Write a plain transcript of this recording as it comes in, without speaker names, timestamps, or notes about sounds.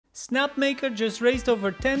Snapmaker just raised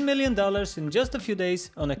over $10 million in just a few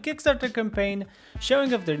days on a Kickstarter campaign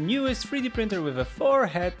showing off their newest 3D printer with a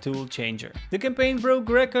 4-head tool changer. The campaign broke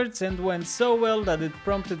records and went so well that it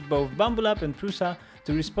prompted both Bambu Lab and Prusa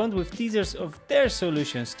to respond with teasers of their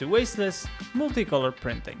solutions to wasteless, multicolor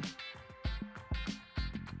printing.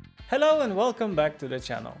 Hello and welcome back to the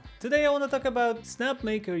channel. Today I want to talk about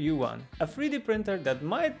Snapmaker U1, a 3D printer that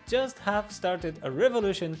might just have started a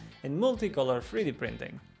revolution in multicolor 3D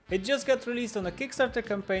printing. It just got released on a Kickstarter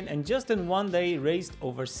campaign and just in one day raised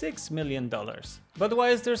over $6 million. But why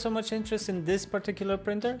is there so much interest in this particular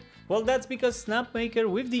printer? Well, that's because Snapmaker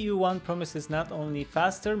with the U1 promises not only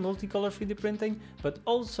faster multicolor 3D printing, but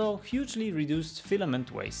also hugely reduced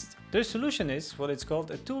filament waste. Their solution is what is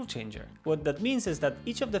called a tool changer. What that means is that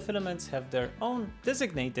each of the filaments have their own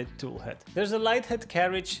designated tool head. There's a light head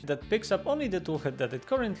carriage that picks up only the tool head that it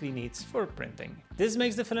currently needs for printing. This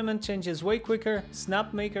makes the filament changes way quicker.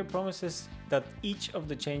 Snapmaker promises that each of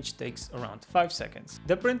the change takes around 5 seconds.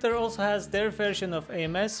 The printer also has their version of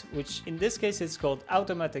AMS, which in this case is called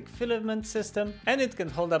Automatic Filament System, and it can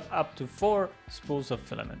hold up to 4 spools of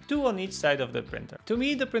filament, 2 on each side of the printer. To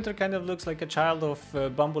me, the printer kind of looks like a child of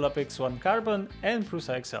Bambu Lab X1 Carbon and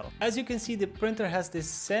Prusa XL. As you can see, the printer has this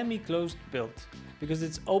semi-closed build because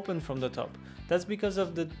it's open from the top. That's because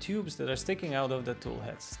of the tubes that are sticking out of the tool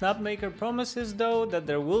heads. Snapmaker promises though that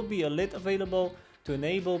there will be a lid available to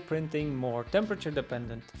enable printing more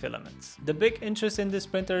temperature-dependent filaments. The big interest in this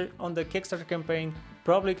printer on the Kickstarter campaign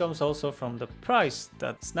probably comes also from the price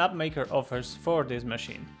that Snapmaker offers for this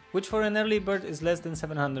machine, which for an early bird is less than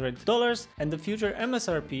 $700, and the future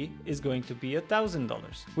MSRP is going to be $1,000,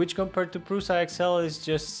 which compared to Prusa XL is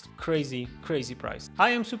just crazy price.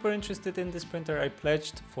 I am super interested in this printer. I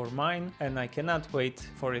pledged for mine and I cannot wait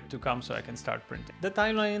for it to come so I can start printing. The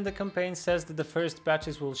timeline in the campaign says that the first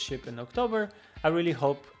batches will ship in October. I really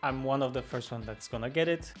hope I'm one of the first ones that's gonna get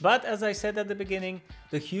it. But as I said at the beginning,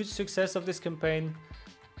 the huge success of this campaign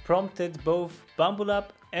prompted both Bambu Lab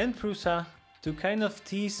and Prusa to kind of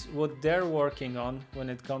tease what they're working on when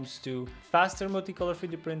it comes to faster multicolor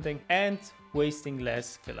 3D printing and wasting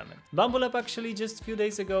less filament. Bambu Lab actually just a few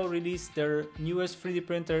days ago released their newest 3D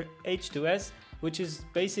printer H2S, which is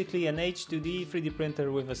basically an H2D 3D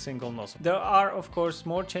printer with a single nozzle. There are of course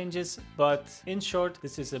more changes, but in short,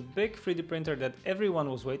 this is a big 3D printer that everyone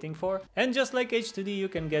was waiting for. And just like H2D, you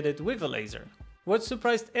can get it with a laser. What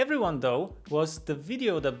surprised everyone though was the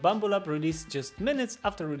video that Bambu Lab released just minutes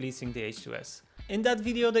after releasing the H2S. In that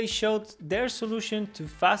video they showed their solution to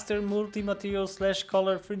faster multi-material /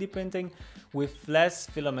 color 3D printing with less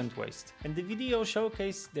filament waste. And the video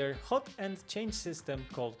showcased their hot end change system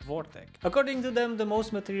called Vortex. According to them, the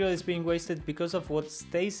most material is being wasted because of what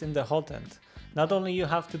stays in the hot end. Not only you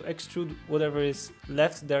have to extrude whatever is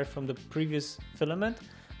left there from the previous filament,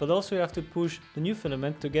 but also you have to push the new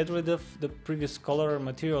filament to get rid of the previous color or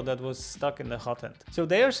material that was stuck in the hot end. So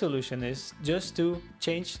their solution is just to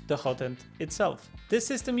change the hot end itself. This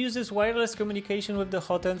system uses wireless communication with the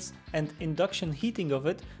hot ends and induction heating of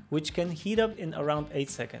it, which can heat up in around 8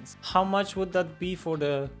 seconds. How much would that be for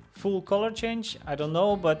the full color change? I don't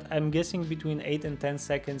know, but I'm guessing between 8 and 10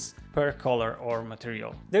 seconds per color or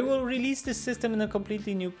material. They will release this system in a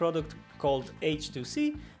completely new product called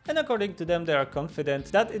H2C, and according to them they are confident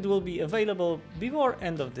that it will be available before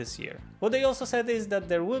end of this year. What they also said is that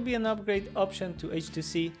there will be an upgrade option to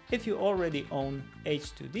H2C if you already own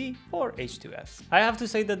H2D or H2S. I have to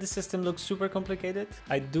say that the system looks super complicated.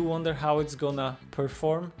 I do wonder how it's gonna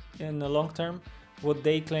perform in the long term. What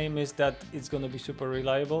they claim is that it's gonna be super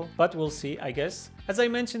reliable, but we'll see, I guess. As I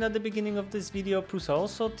mentioned at the beginning of this video, Prusa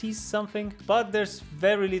also teased something, but there's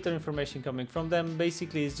very little information coming from them.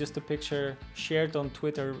 Basically, it's just a picture shared on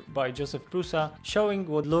Twitter by Joseph Prusa showing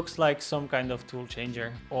what looks like some kind of tool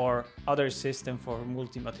changer or other system for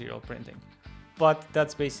multi-material printing. But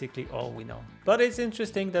that's basically all we know. But it's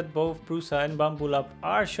interesting that both Prusa and Bambu Lab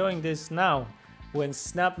are showing this now, when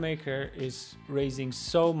Snapmaker is raising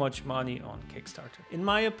so much money on Kickstarter. In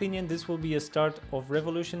my opinion, this will be a start of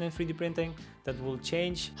revolution in 3D printing that will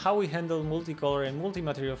change how we handle multicolor and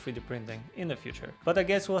multi-material 3D printing in the future. But I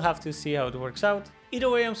guess we'll have to see how it works out. Either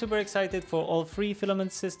way, I'm super excited for all 3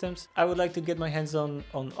 filament systems. I would like to get my hands on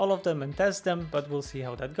all of them and test them, but we'll see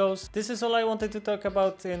how that goes. This is all I wanted to talk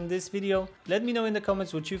about in this video. Let me know in the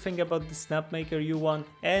comments what you think about the Snapmaker U1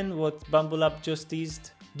 and what Bambu Lab just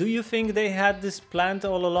teased. Do you think they had this planned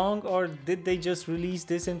all along, or did they just release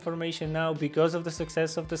this information now because of the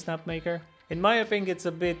success of the Snapmaker? In my opinion, it's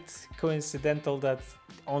a bit coincidental that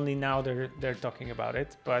only now they're talking about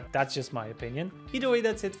it, but that's just my opinion. Either way,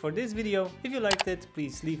 that's it for this video. If you liked it,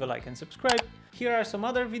 please leave a like and subscribe. here are some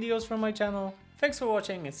other videos from my channel. Thanks for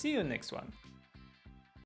watching and see you in the next one.